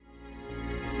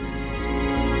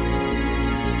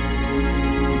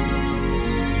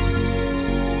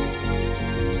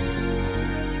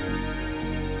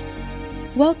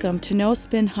Welcome to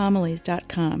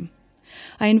NoSpinHomilies.com.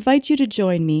 I invite you to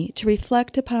join me to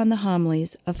reflect upon the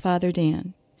homilies of Father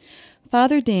Dan.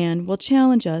 Father Dan will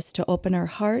challenge us to open our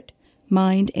heart,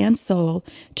 mind, and soul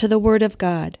to the Word of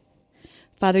God.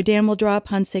 Father Dan will draw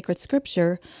upon sacred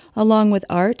scripture along with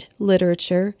art,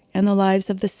 literature, and the lives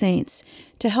of the saints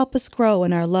to help us grow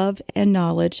in our love and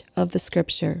knowledge of the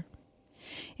scripture.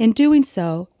 In doing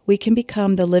so, we can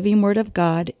become the living Word of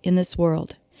God in this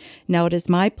world. Now it is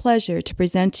my pleasure to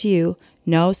present to you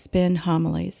No Spin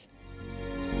Homilies.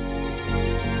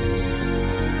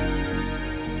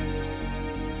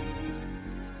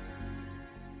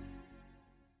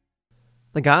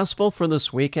 The gospel for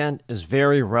this weekend is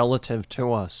very relative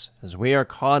to us as we are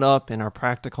caught up in our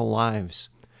practical lives.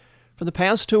 For the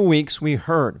past 2 weeks, we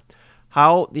heard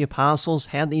how the apostles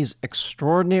had these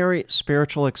extraordinary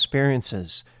spiritual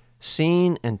experiences,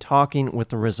 seeing and talking with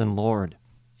the risen Lord.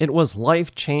 It was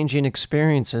life-changing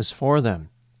experiences for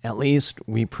them, at least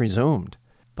we presumed.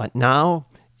 But now,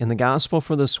 in the gospel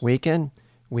for this weekend,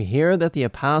 we hear that the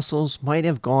apostles might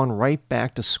have gone right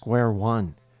back to square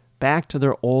one, back to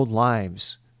their old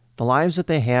lives, the lives that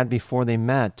they had before they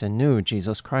met and knew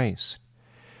Jesus Christ.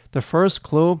 The first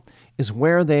clue is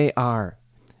where they are.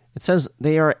 It says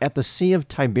they are at the Sea of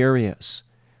Tiberias,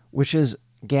 which is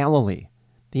Galilee.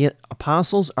 The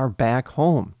apostles are back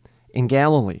home in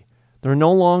Galilee. They're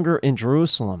no longer in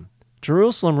Jerusalem.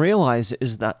 Jerusalem, realize,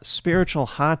 is the spiritual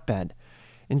hotbed.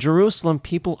 In Jerusalem,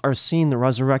 people are seeing the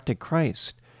resurrected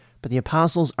Christ, but the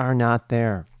apostles are not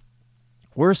there.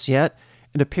 Worse yet,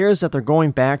 it appears that they're going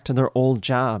back to their old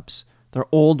jobs, their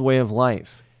old way of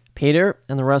life. Peter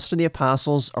and the rest of the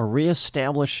apostles are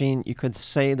reestablishing, you could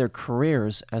say, their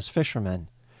careers as fishermen.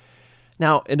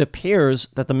 Now, it appears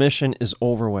that the mission is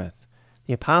over with.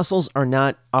 The apostles are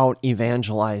not out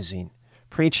evangelizing,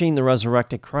 preaching the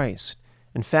resurrected Christ.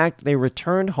 In fact, they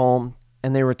returned home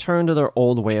and they returned to their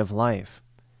old way of life.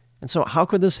 And so how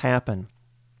could this happen?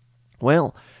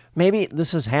 Well, maybe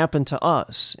this has happened to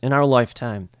us in our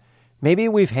lifetime. Maybe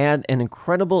we've had an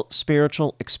incredible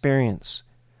spiritual experience.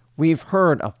 We've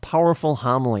heard a powerful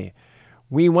homily.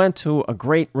 We went to a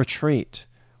great retreat.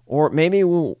 Or maybe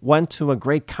we went to a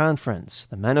great conference,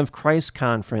 the Men of Christ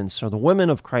Conference or the Women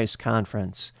of Christ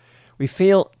Conference. We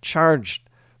feel charged,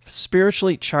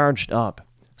 spiritually charged up,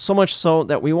 so much so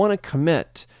that we want to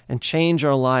commit and change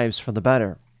our lives for the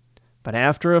better. But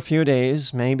after a few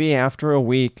days, maybe after a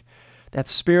week, that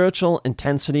spiritual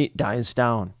intensity dies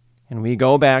down, and we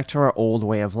go back to our old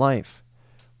way of life.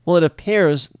 Well, it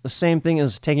appears the same thing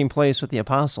is taking place with the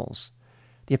apostles.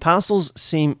 The apostles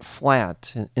seem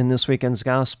flat in this weekend's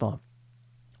gospel.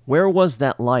 Where was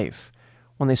that life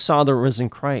when they saw the risen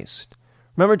Christ?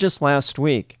 Remember just last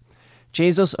week,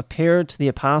 Jesus appeared to the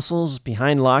apostles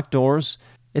behind locked doors.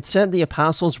 It said the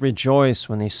apostles rejoiced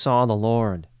when they saw the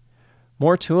Lord.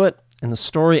 More to it, and the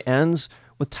story ends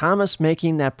with Thomas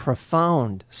making that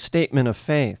profound statement of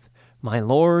faith, "My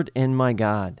Lord and my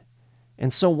God."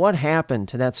 And so what happened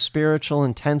to that spiritual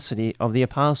intensity of the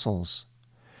apostles?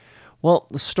 Well,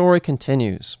 the story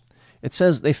continues. It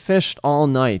says they fished all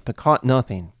night but caught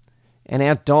nothing. And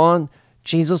at dawn,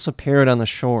 Jesus appeared on the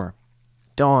shore.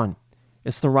 Dawn.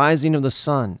 It's the rising of the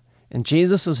sun, and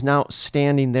Jesus is now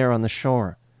standing there on the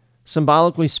shore.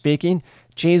 Symbolically speaking,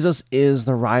 Jesus is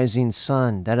the rising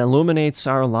sun that illuminates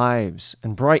our lives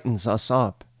and brightens us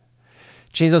up.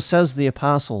 Jesus says to the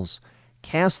apostles,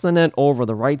 "Cast the net over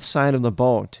the right side of the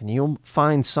boat, and you'll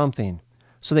find something."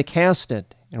 So they cast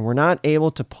it, and were not able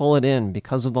to pull it in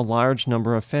because of the large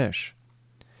number of fish.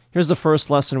 Here's the first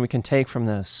lesson we can take from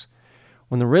this.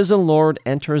 When the risen Lord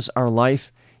enters our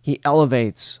life, He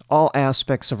elevates all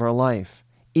aspects of our life.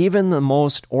 Even the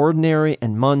most ordinary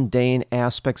and mundane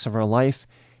aspects of our life,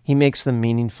 He makes them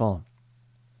meaningful.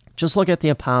 Just look at the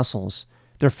apostles.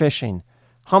 They're fishing.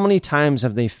 How many times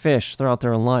have they fished throughout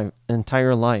their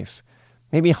entire life?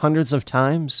 Maybe hundreds of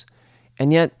times.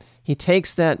 And yet, He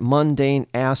takes that mundane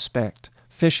aspect,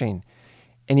 fishing,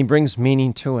 and He brings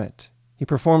meaning to it. He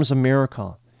performs a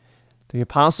miracle. The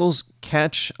apostles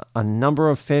catch a number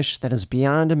of fish that is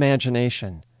beyond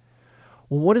imagination.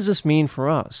 Well, what does this mean for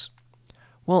us?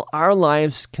 Well, our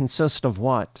lives consist of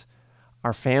what?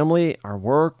 Our family, our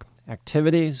work,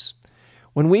 activities.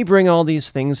 When we bring all these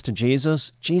things to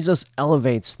Jesus, Jesus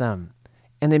elevates them,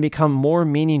 and they become more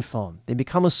meaningful. They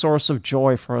become a source of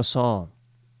joy for us all.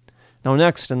 Now,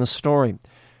 next in the story,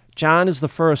 John is the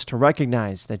first to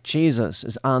recognize that Jesus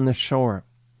is on the shore.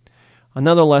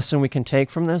 Another lesson we can take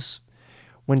from this,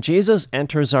 when Jesus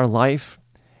enters our life,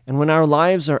 and when our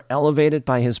lives are elevated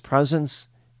by His presence,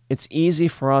 it's easy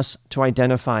for us to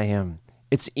identify Him.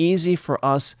 It's easy for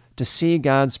us to see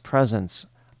God's presence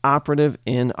operative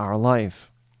in our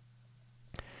life.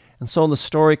 And so the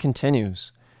story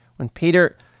continues. When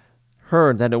Peter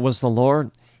heard that it was the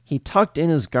Lord, he tucked in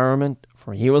his garment,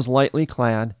 for he was lightly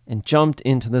clad, and jumped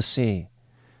into the sea.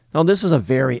 Now, this is a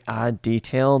very odd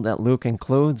detail that Luke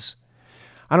includes.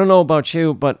 I don't know about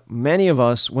you, but many of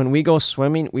us, when we go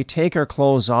swimming, we take our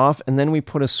clothes off and then we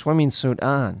put a swimming suit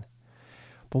on.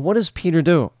 But what does Peter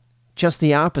do? Just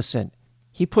the opposite.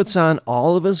 He puts on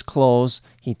all of his clothes,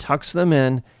 he tucks them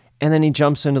in, and then he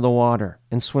jumps into the water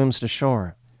and swims to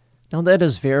shore. Now, that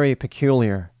is very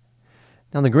peculiar.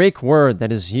 Now, the Greek word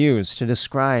that is used to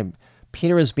describe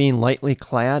Peter as being lightly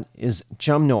clad is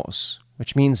gymnos,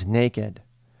 which means naked.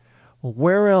 Well,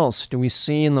 where else do we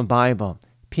see in the Bible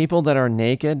people that are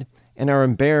naked and are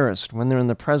embarrassed when they're in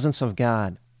the presence of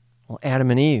God? Well, Adam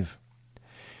and Eve.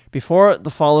 Before the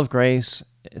fall of grace,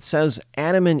 it says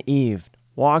Adam and Eve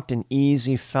walked in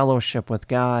easy fellowship with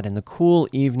God in the cool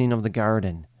evening of the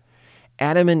garden.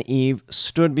 Adam and Eve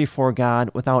stood before God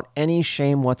without any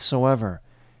shame whatsoever.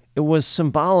 It was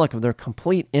symbolic of their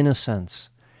complete innocence.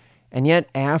 And yet,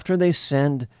 after they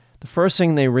sinned, the first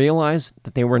thing they realized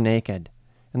that they were naked.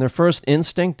 And their first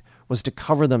instinct was to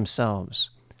cover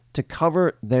themselves, to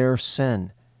cover their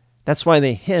sin. That's why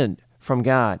they hid from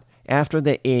God after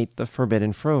they ate the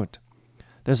forbidden fruit.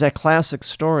 There's that classic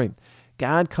story.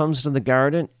 God comes to the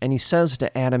garden and he says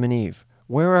to Adam and Eve,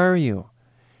 "Where are you?"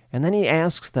 And then he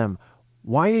asks them,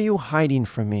 "Why are you hiding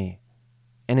from me?"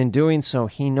 And in doing so,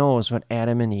 he knows what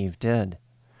Adam and Eve did.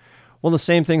 Well, the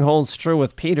same thing holds true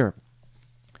with Peter.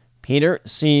 Peter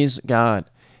sees God,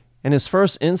 and his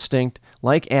first instinct,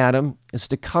 like Adam, is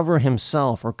to cover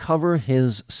himself or cover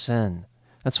his sin.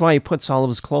 That's why he puts all of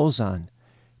his clothes on.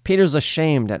 Peter's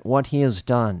ashamed at what he has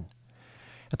done.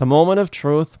 At the moment of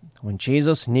truth, when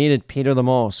Jesus needed Peter the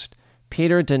most,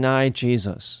 Peter denied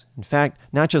Jesus. In fact,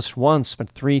 not just once, but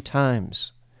 3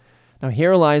 times. Now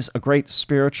here lies a great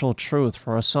spiritual truth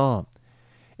for us all.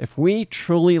 If we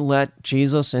truly let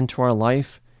Jesus into our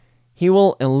life, he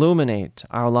will illuminate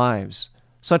our lives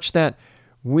such that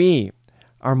we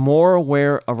are more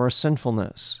aware of our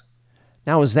sinfulness.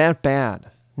 Now, is that bad?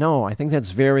 No, I think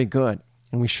that's very good,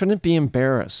 and we shouldn't be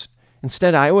embarrassed.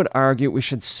 Instead, I would argue we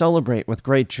should celebrate with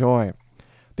great joy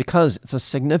because it's a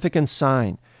significant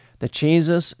sign that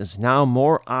Jesus is now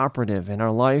more operative in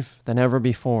our life than ever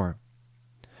before.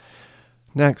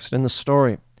 Next, in the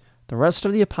story, the rest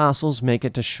of the apostles make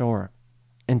it to shore,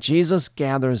 and Jesus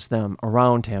gathers them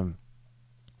around him.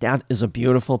 That is a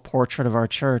beautiful portrait of our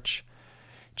church.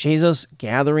 Jesus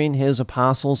gathering his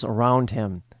apostles around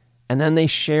him, and then they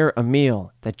share a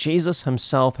meal that Jesus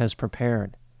himself has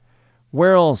prepared.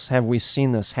 Where else have we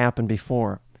seen this happen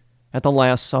before? At the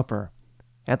Last Supper.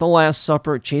 At the Last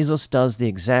Supper, Jesus does the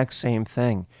exact same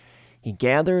thing. He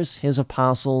gathers his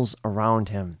apostles around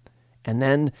him, and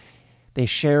then they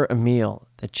share a meal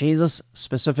that Jesus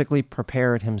specifically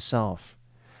prepared himself.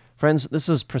 Friends, this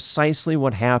is precisely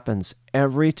what happens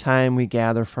every time we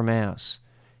gather for Mass.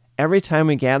 Every time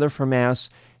we gather for Mass,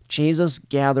 Jesus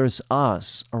gathers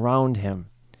us around him,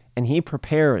 and he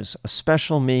prepares a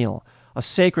special meal, a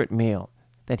sacred meal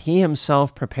that he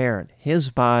himself prepared, his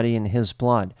body and his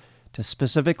blood, to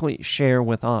specifically share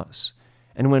with us.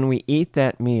 And when we eat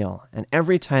that meal, and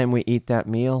every time we eat that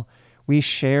meal, we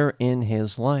share in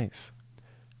his life.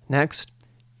 Next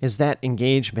is that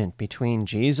engagement between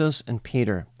Jesus and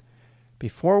Peter.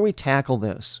 Before we tackle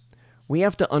this, we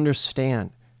have to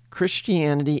understand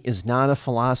Christianity is not a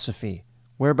philosophy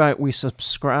whereby we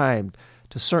subscribe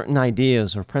to certain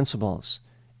ideas or principles.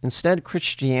 Instead,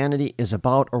 Christianity is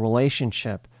about a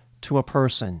relationship to a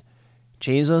person,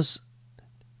 Jesus,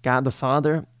 God the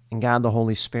Father, and God the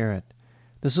Holy Spirit.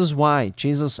 This is why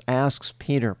Jesus asks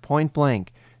Peter point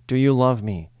blank, "Do you love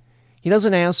me?" He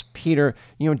doesn't ask Peter,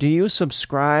 do you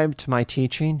subscribe to my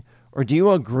teaching, or do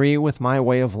you agree with my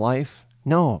way of life?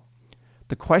 No.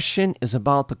 The question is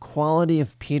about the quality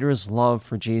of Peter's love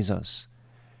for Jesus.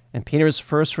 And Peter's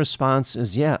first response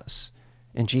is yes.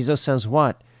 And Jesus says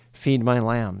what? "Feed my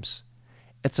lambs."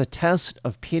 It's a test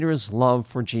of Peter's love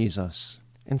for Jesus.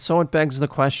 And so it begs the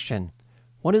question,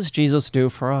 what does Jesus do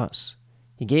for us?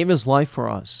 He gave his life for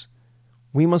us.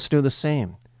 We must do the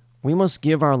same. We must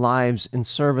give our lives in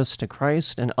service to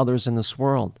Christ and others in this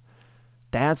world.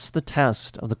 That's the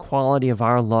test of the quality of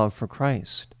our love for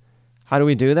Christ. How do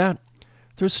we do that?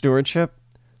 Through stewardship.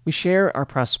 We share our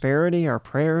prosperity, our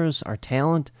prayers, our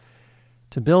talent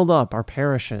to build up our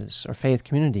parishes, our faith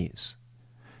communities.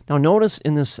 Now notice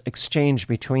in this exchange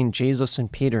between Jesus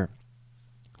and Peter,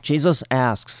 Jesus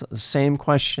asks the same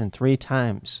question 3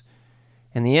 times.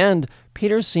 In the end,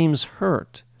 Peter seems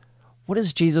hurt. What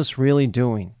is Jesus really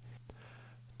doing?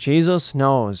 Jesus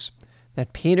knows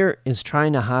that Peter is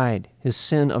trying to hide his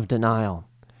sin of denial.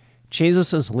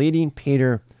 Jesus is leading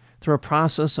Peter through a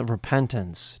process of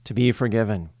repentance to be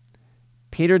forgiven.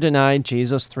 Peter denied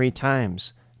Jesus 3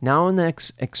 times. Now in the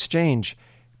exchange,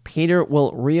 Peter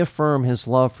will reaffirm his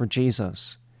love for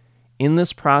Jesus. In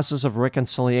this process of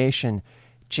reconciliation,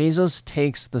 Jesus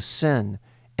takes the sin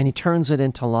and he turns it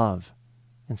into love.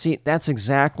 And see, that's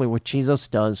exactly what Jesus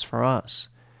does for us.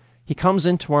 He comes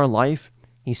into our life,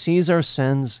 he sees our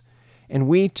sins, and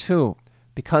we too,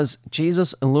 because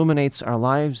Jesus illuminates our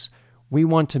lives, we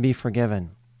want to be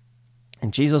forgiven.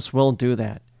 And Jesus will do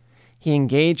that. He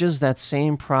engages that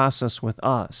same process with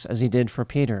us as he did for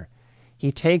Peter.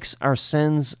 He takes our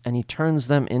sins and he turns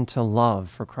them into love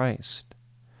for Christ.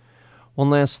 One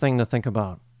last thing to think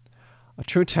about. A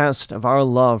true test of our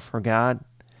love for God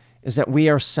is that we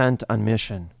are sent on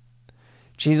mission.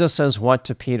 Jesus says what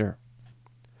to Peter?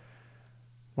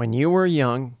 When you were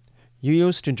young, you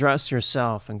used to dress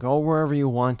yourself and go wherever you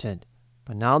wanted.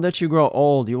 But now that you grow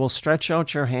old, you will stretch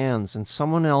out your hands and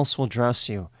someone else will dress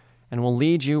you and will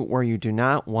lead you where you do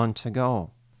not want to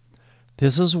go.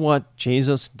 This is what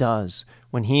Jesus does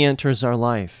when he enters our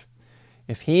life.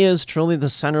 If he is truly the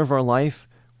center of our life,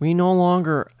 we no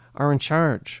longer are in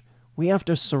charge. We have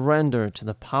to surrender to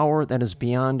the power that is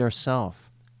beyond ourselves,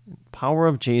 the power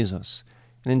of Jesus.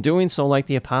 And in doing so, like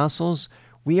the apostles,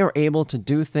 we are able to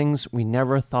do things we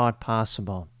never thought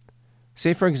possible.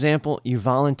 Say, for example, you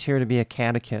volunteer to be a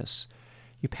catechist.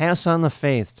 You pass on the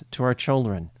faith to our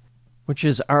children, which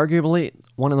is arguably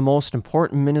one of the most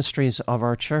important ministries of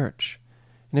our church.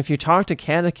 And if you talk to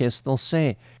catechists, they'll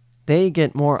say they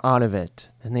get more out of it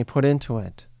than they put into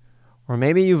it. Or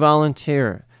maybe you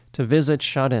volunteer to visit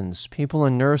shut-ins, people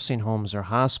in nursing homes or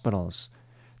hospitals.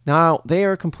 Now, they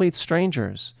are complete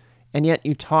strangers, and yet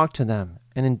you talk to them,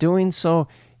 and in doing so,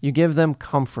 you give them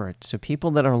comfort to people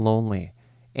that are lonely,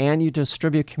 and you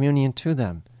distribute communion to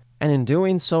them. And in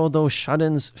doing so, those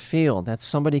shut-ins feel that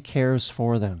somebody cares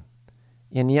for them.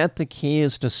 And yet the key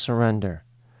is to surrender.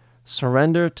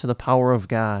 Surrender to the power of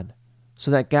God,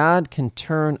 so that God can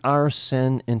turn our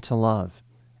sin into love.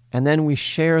 And then we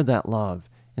share that love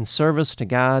in service to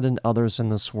God and others in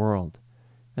this world.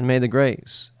 And may the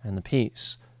grace and the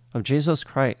peace of Jesus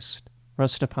Christ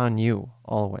rest upon you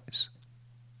always.